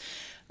this. Sure.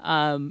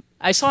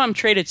 I saw him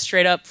traded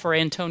straight up for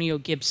Antonio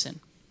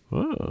Gibson.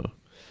 Oh.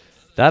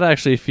 That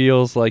actually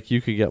feels like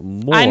you could get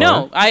more. I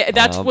know.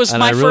 That was my first thought.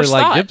 And I really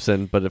like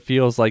Gibson, but it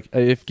feels like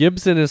if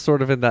Gibson is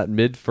sort of in that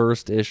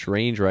mid-first-ish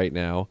range right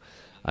now,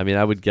 I mean,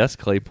 I would guess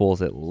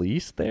Claypool's at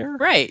least there.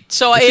 Right.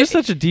 So it's just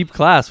such a deep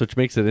class, which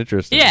makes it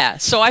interesting. Yeah.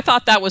 So I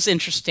thought that was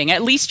interesting.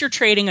 At least you're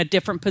trading a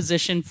different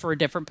position for a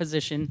different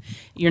position.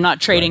 You're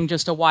not trading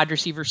just a wide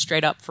receiver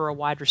straight up for a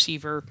wide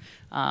receiver.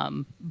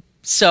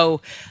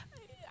 So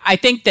I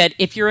think that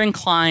if you're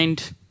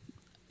inclined,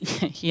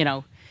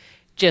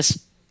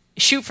 just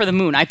shoot for the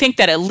moon. I think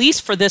that at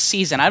least for this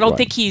season, I don't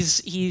think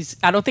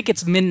I don't think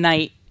it's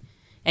midnight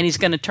and he's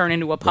going to turn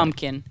into a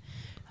pumpkin.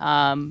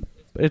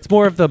 It's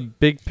more of the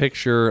big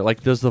picture,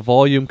 like does the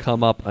volume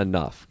come up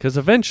enough? Because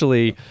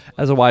eventually,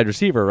 as a wide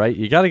receiver, right,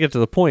 you got to get to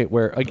the point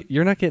where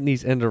you're not getting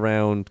these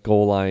end-around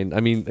goal line.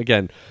 I mean,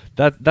 again,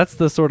 that's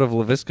the sort of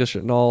Laviska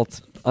Shenault.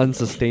 It's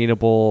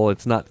unsustainable.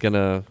 It's not going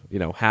to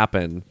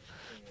happen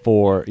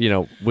for,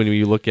 when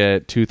you look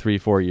at 2, 3,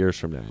 4 years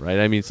from now, right?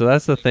 I mean, so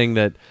that's the thing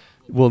that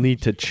will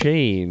need to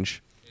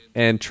change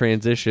and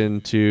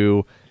transition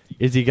to,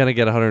 is he going to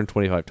get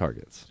 125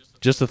 targets?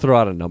 Just to throw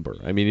out a number.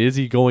 I mean, is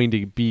he going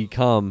to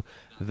become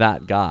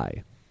that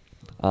guy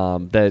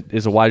that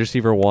is a wide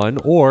receiver 1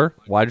 or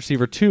wide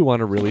receiver 2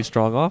 on a really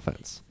strong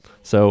offense?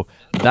 So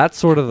that's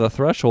sort of the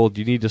threshold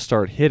you need to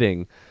start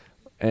hitting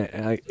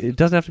it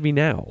doesn't have to be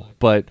now,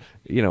 but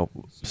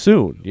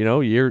soon,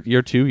 year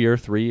 2, year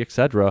 3,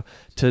 etc.,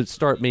 to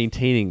start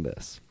maintaining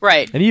this.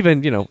 Right. And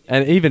even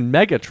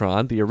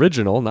Megatron, the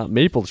original, not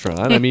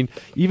Mapletron, I mean,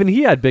 even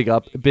he had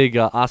big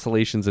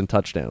oscillations and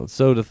touchdowns.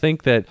 So to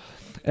think that,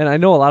 and I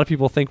know a lot of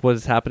people think what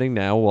is happening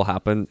now will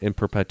happen in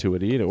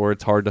perpetuity, or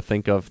it's hard to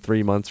think of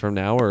 3 months from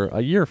now or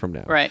a year from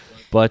now. Right.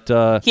 But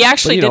he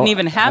actually didn't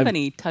even have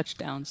any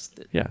touchdowns.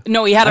 Yeah.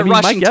 No, he had a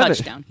rushing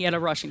touchdown. He had a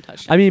rushing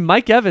touchdown. I mean,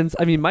 Mike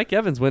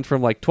Evans went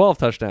from like 12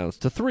 touchdowns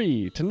to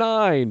 3 to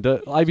 9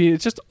 to, I mean,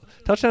 it's just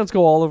touchdowns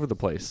go all over the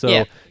place.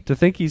 So to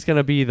think he's going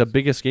to be the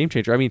biggest game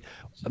changer. I mean,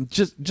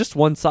 just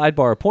one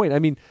sidebar point. I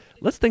mean,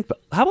 let's think,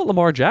 how about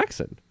Lamar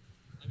Jackson?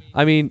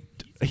 I mean,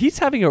 he's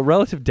having a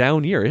relative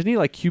down year. Isn't he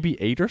like QB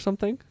 8 or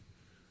something?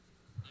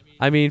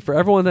 I mean, for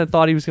everyone that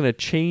thought he was going to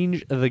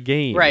change the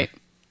game. Right.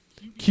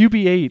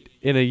 QB 8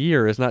 in a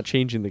year is not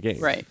changing the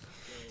game. Right.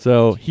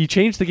 So he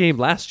changed the game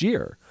last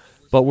year,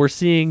 but we're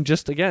seeing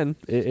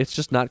it's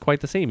just not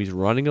quite the same. He's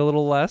running a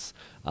little less.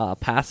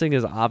 Passing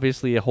is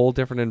obviously a whole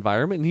different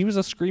environment, and he was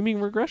a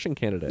screaming regression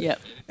candidate. Yep.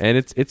 And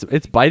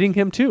it's biting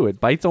him too. It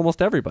bites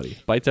almost everybody.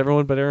 Bites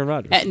everyone but Aaron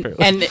Rodgers.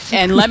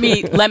 And let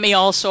me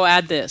also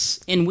add this.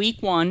 In week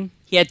 1,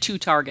 he had 2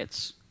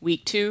 targets.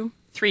 Week 2,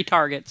 3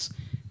 targets.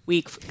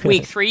 Week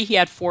 3, he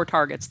had 4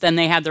 targets. Then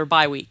they had their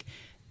bye week.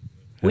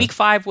 Yeah. Week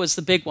 5 was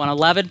the big one.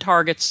 11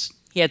 targets.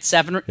 He had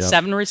 7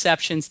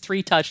 receptions,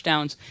 3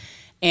 touchdowns,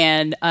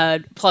 and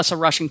plus a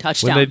rushing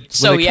touchdown. When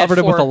they covered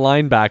him with a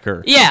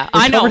linebacker. Yeah,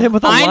 I know. They covered him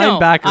with a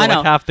linebacker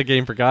like half the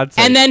game, for God's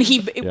sake. And then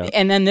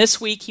and then this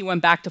week he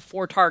went back to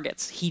 4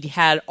 targets. He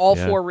had all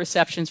 4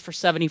 receptions for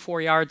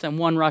 74 yards and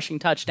 1 rushing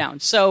touchdown.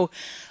 So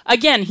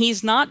again,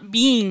 he's not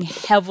being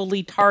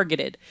heavily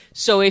targeted.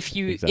 So if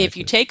you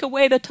take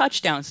away the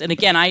touchdowns, and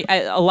again,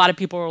 a lot of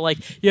people are like,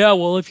 yeah,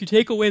 well, if you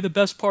take away the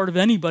best part of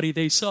anybody,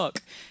 they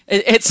suck.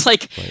 It's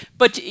like,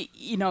 but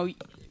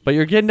But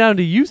you're getting down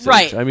to usage.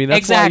 Right. I mean,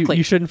 that's why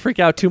you shouldn't freak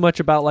out too much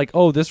about like,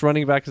 oh, this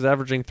running back is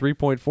averaging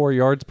 3.4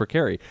 yards per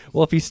carry.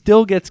 Well, if he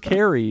still gets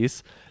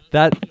carries,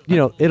 that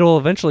it'll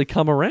eventually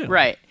come around.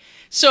 Right.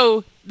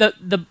 So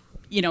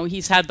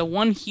he's had the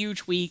 1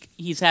 huge week,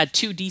 he's had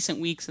 2 decent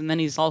weeks, and then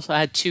he's also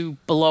had 2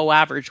 below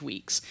average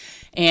weeks.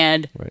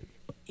 And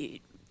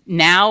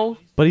now,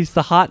 but he's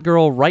the hot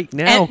girl right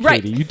now,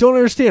 Katie. You don't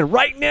understand.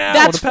 Right now,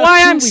 that's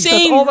why I'm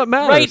saying that's all that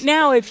matters. Right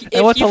now. If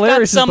what's you've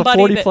hilarious got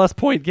somebody is the 40-plus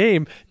point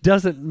game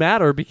doesn't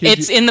matter because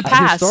it's in the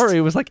past. His start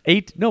rate was like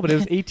 8. No, but it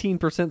was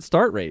 18%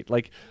 start rate.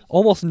 Like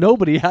almost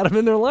nobody had him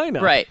in their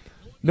lineup. Right.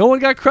 No one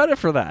got credit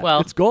for that. Well,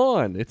 it's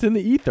gone. It's in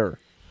the ether.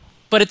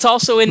 But it's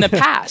also in the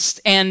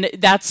past, and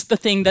that's the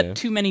thing that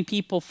too many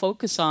people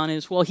focus on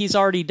is, well, he's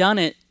already done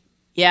it.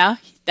 Yeah,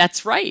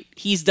 that's right.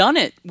 He's done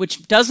it,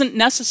 which doesn't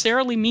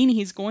necessarily mean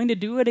he's going to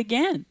do it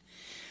again.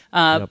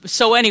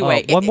 So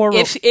anyway, one more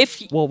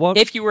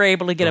if you were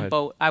able to get a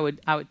boat, I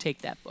would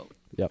take that boat.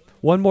 Yep.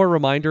 One more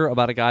reminder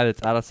about a guy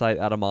that's out of sight,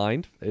 out of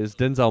mind is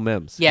Denzel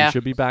Mims. Yeah. He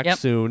should be back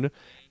soon,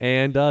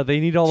 and they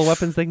need all the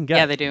weapons they can get.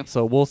 Yeah, they do.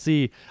 So we'll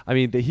see. I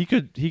mean, he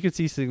could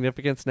see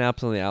significant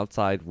snaps on the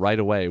outside right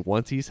away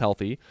once he's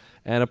healthy,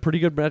 and a pretty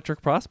good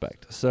metric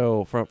prospect.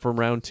 So from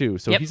round 2,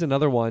 so he's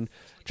another one.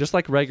 Just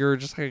like Reagor,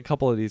 just like a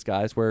couple of these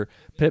guys where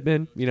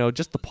Pittman,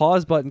 just the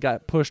pause button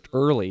got pushed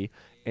early,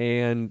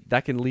 and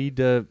that can lead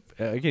to,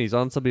 again, he's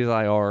on somebody's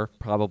IR,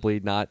 probably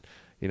not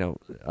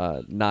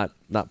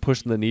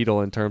pushing the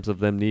needle in terms of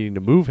them needing to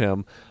move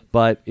him.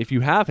 But if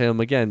you have him,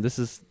 again, this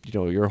is,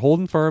 you're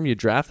holding firm, you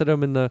drafted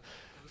him in the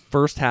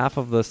first half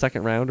of the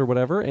second round or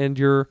whatever, and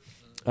you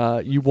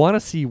want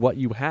to see what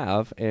you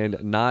have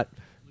and not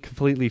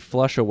completely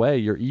flush away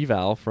your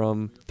eval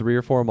from 3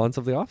 or 4 months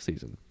of the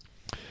offseason.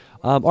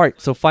 All right,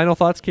 so final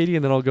thoughts, Katie,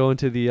 and then I'll go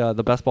into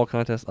the best ball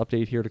contest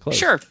update here to close.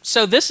 Sure.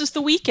 So this is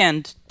the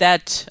weekend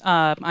that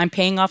I'm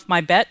paying off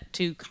my bet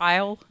to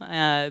Kyle,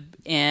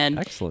 and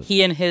Excellent.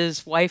 He and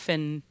his wife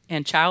and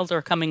child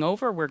are coming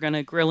over. We're going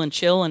to grill and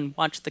chill and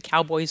watch the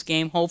Cowboys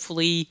game.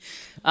 Hopefully,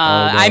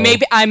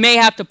 I may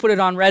have to put it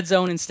on Red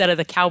Zone instead of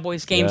the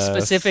Cowboys game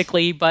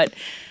specifically, but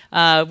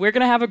we're going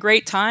to have a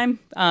great time.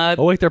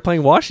 Wait, they're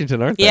playing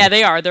Washington, aren't they? Yeah,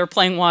 they are. They're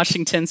playing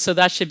Washington, so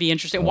that should be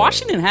interesting.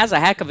 Washington has a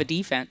heck of a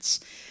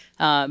defense.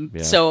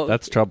 So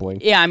that's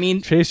troubling. Yeah, I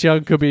mean, Chase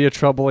Young could be a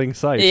troubling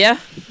sight. Yeah.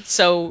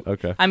 So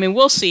okay. I mean,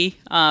 we'll see.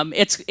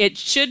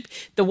 The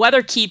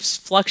weather keeps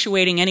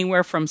fluctuating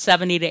anywhere from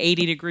 70 to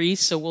 80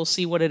 degrees, so we'll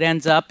see what it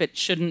ends up. It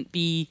shouldn't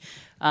be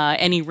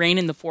any rain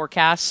in the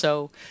forecast.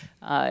 So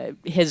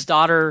his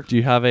daughter. Do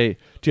you have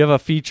a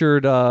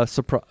featured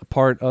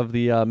part of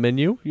the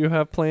menu you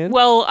have planned?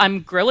 Well, I'm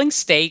grilling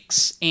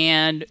steaks,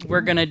 and we're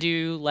gonna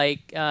do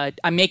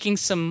I'm making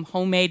some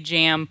homemade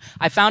jam.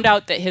 I found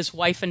out that his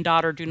wife and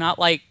daughter do not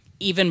like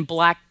even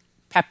black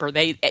pepper.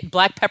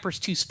 Black pepper's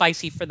too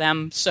spicy for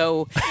them.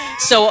 So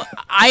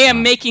I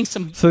am making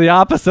some. So the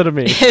opposite of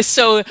me.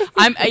 So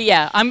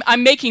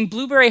I'm making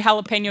blueberry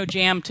jalapeno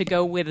jam to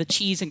go with a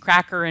cheese and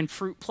cracker and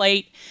fruit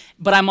plate.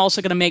 But I'm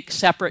also going to make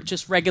separate,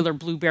 just regular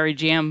blueberry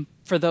jam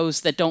for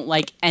those that don't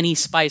like any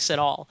spice at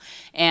all.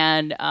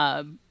 And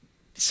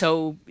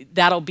So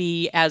that'll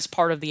be as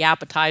part of the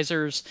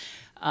appetizers.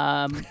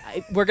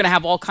 We're going to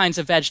have all kinds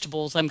of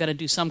vegetables. I'm going to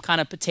do some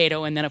kind of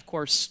potato, and then, of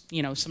course,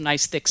 some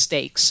nice thick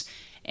steaks.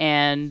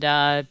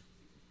 And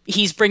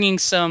he's bringing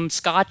some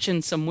scotch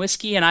and some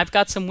whiskey, and I've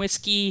got some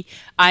whiskey.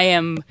 I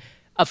am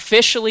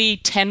officially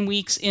 10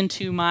 weeks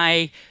into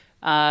my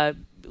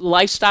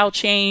lifestyle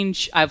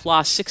change. I've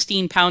lost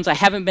 16 pounds. I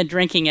haven't been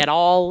drinking at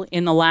all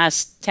in the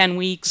last 10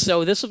 weeks,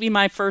 so this will be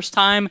my first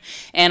time,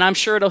 and I'm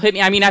sure it'll hit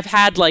me. I mean, I've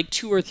had like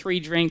 2 or 3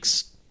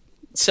 drinks,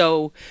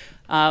 so...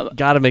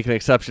 Got to make an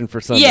exception for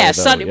Sunday. Yeah,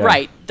 though. Sunday, Yeah.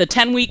 Right. The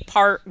 10-week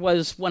part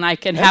was when I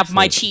can have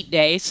my cheat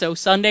day, so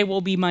Sunday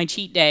will be my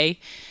cheat day,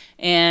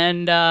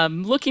 and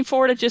looking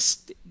forward to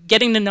just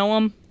getting to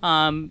know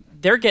them.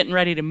 They're getting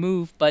ready to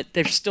move, but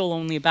they're still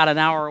only about an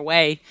hour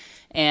away,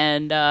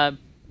 and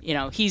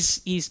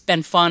he's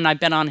been fun. I've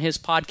been on his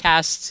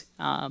podcast.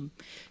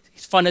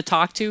 He's fun to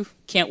talk to.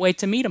 Can't wait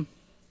to meet him.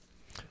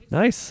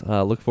 Nice.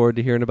 Look forward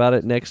to hearing about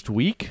it next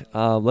week.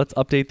 Let's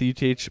update the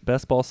UTH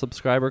Best Ball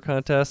subscriber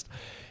contest.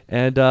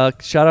 And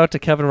shout out to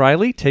Kevin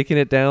Riley taking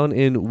it down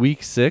in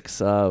week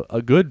 6.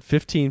 A good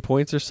 15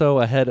 points or so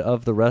ahead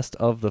of the rest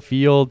of the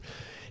field.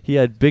 He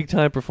had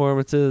big-time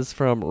performances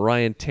from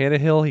Ryan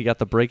Tannehill. He got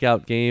the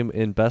breakout game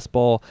in Best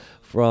Ball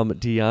from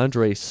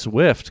DeAndre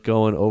Swift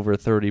going over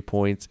 30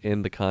 points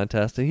in the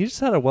contest. And he just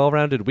had a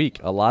well-rounded week.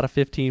 A lot of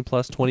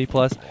 15-plus,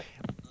 20-plus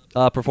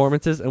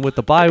performances. And with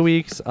the bye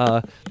weeks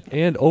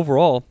and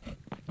overall,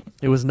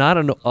 it was not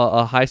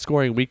a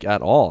high-scoring week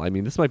at all. I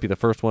mean, this might be the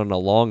first one in a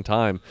long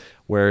time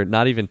where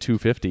not even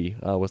 250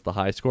 was the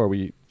high score.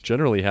 We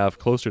generally have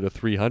closer to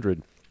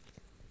 300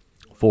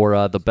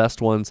 for the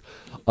best ones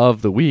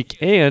of the week.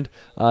 And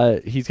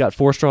he's got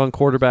 4 strong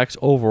quarterbacks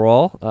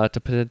overall to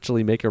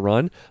potentially make a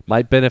run.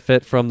 Might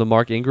benefit from the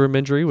Mark Ingram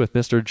injury with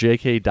Mr.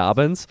 J.K.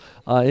 Dobbins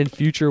in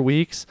future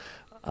weeks.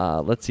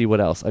 Let's see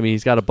what else. I mean,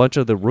 he's got a bunch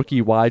of the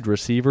rookie wide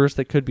receivers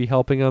that could be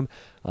helping him.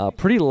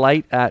 Pretty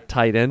light at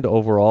tight end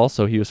overall,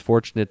 so he was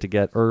fortunate to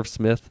get Irv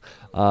Smith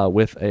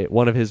with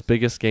one of his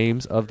biggest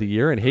games of the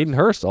year, and Hayden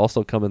Hurst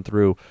also coming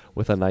through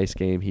with a nice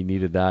game. He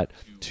needed that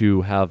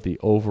to have the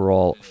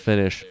overall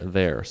finish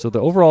there. So the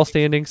overall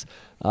standings,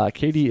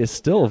 Katie is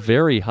still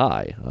very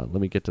high.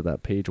 Let me get to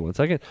that page 1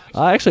 second.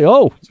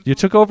 Actually, you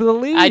took over the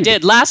lead. I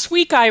did. Last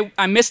week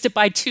I missed it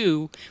by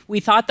 2. We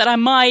thought that I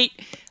might.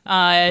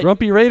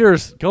 Grumpy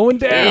Raiders going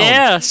down.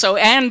 Yeah,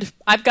 and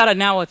I've got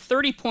now a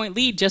 30-point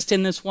lead just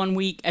in this 1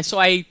 week. So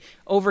I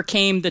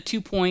overcame the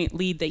 2-point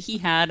lead that he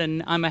had,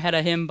 and I'm ahead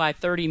of him by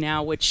 30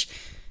 now, which,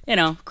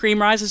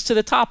 cream rises to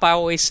the top, I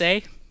always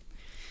say.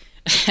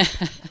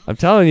 I'm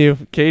telling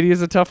you, Katie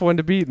is a tough one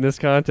to beat in this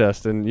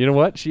contest. And you know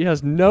what? She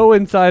has no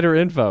insider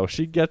info.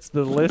 She gets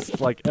the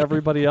list like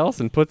everybody else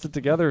and puts it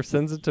together,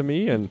 sends it to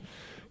me, and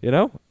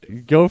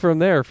go from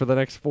there for the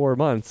next 4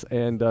 months.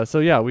 And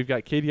we've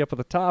got Katie up at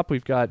the top.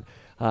 We've got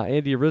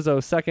Andy Rizzo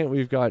second.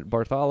 We've got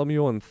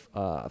Bartholomew in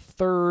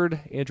third.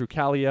 Andrew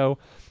Callio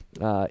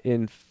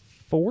in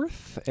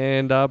fourth.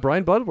 And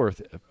Brian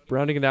Bloodworth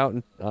rounding it out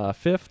in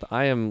fifth.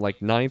 I am like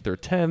 9th or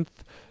 10th.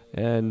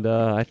 And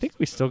I think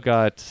we still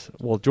got,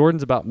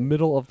 Jordan's about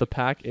middle of the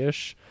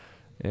pack-ish.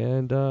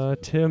 And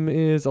Tim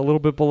is a little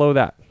bit below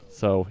that.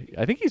 So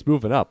I think he's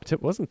moving up.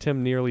 Wasn't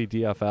Tim nearly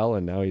DFL,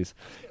 and now he's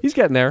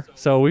getting there.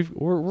 So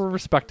we're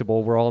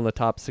respectable. We're all in the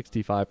top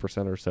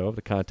 65% or so of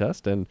the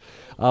contest, and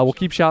we'll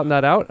keep shouting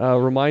that out. A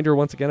reminder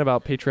once again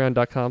about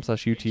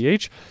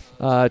patreon.com/UTH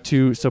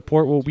to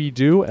support what we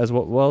do, as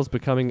well as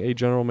becoming a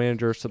general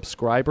manager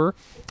subscriber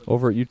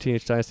over at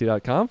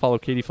UTHDynasty.com. Follow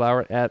Katie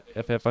Flower at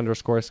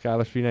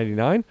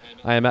FF_Skyler399.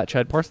 I am at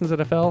Chad Parsons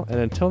NFL, and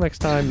until next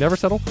time, never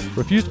settle,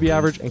 refuse to be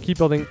average, and keep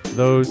building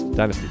those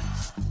dynasties.